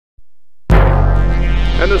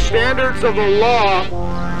And the standards of the law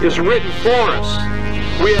is written for us.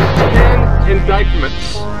 We have 10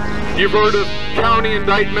 indictments. You've heard of county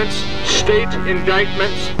indictments, state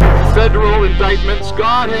indictments, federal indictments.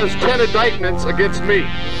 God has 10 indictments against me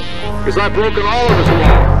because I've broken all of his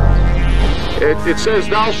law. It says,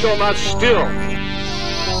 thou shalt not steal.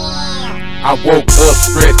 I woke up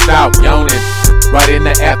stretched out, yawning, right in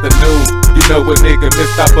the afternoon. You know what nigga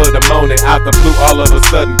missed out for the morning. Out the blue, all of a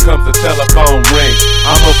sudden comes a telephone ring.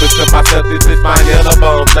 I'm hoping to myself, this is my yellow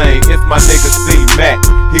bone thing. It's my nigga C-Mac.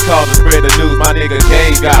 He called to spread the news, my nigga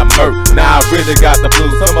Game got murked. Now I really got the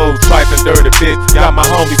blues. Some old trifling dirty bitch got my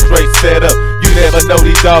homie straight set up. You never know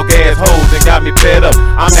these dog ass hoes and got me fed up.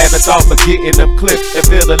 I'm having thoughts of getting them clips and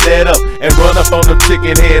fill the lead up and run up on them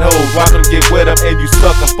chicken head hoes. Watch them get wet up and you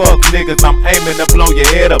sucker fuck niggas. I'm aiming to blow your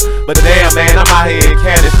head up. But damn man, I'm out here in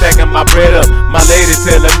Caddo stacking my bread up. My lady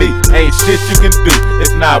telling me ain't shit you can do.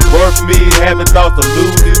 It's not worth me having thoughts of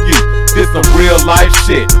losing you. This some real life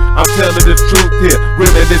shit. I'm telling the truth here.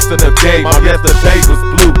 Reminiscent of game. My yesterday was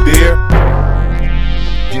blue, dear.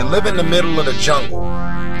 If you live in the middle of the jungle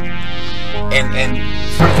and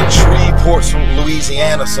freaking Shreveport,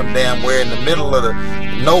 Louisiana, some damn where in the middle of the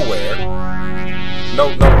nowhere.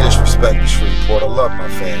 No disrespect to Shreveport. I love my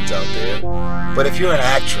fans out there. But if you're an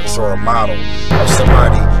actress or a model or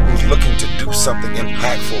somebody who's looking to do something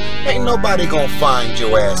impactful, ain't nobody gonna find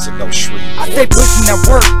your ass in no Shreveport. I stay pushing that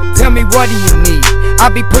work. Tell me what do you need? I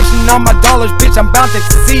be pushing all my dollars, bitch. I'm bound to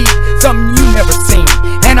succeed. Something you never seen.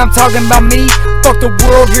 And I'm talking about me. Fuck the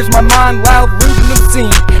world. Here's my mind loud, rude and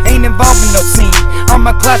obscene. Ain't involved in no scene. I'm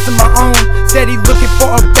a class of my own. Steady looking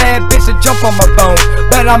for a bad bitch to jump on my phone.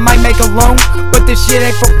 But I might make a loan. But this shit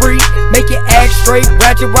ain't for free. Make it act straight,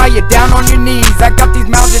 ratchet while you're down on your knees. I got these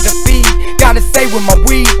mouths to feed. Gotta stay with my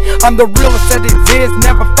weed. I'm the realest that exists.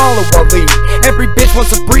 Never follow or lead. Every bitch wants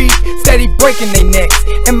to breathe. Steady breaking their necks.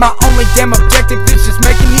 And my only damn objective is just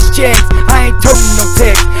making these checks. I ain't toting no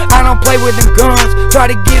text. I don't play with them guns. Try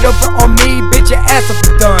to get over on me, bitch, your ass will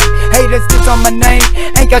be done. Haters diss on my name.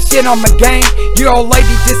 Ain't got shit on my game. Your old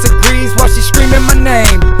lady disagrees while she screaming my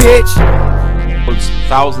name, bitch.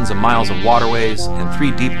 Thousands of miles of waterways and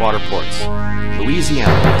 3 deep water ports.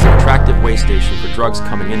 Louisiana is an attractive way station for drugs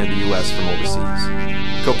coming into the U.S. from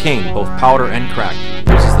overseas. Cocaine, both powder and crack,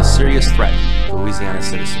 poses a serious threat to Louisiana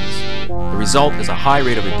citizens. The result is a high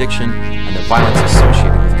rate of addiction and the violence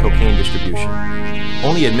associated with cocaine distribution.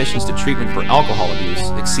 Only admissions to treatment for alcohol abuse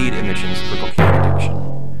exceed admissions for cocaine.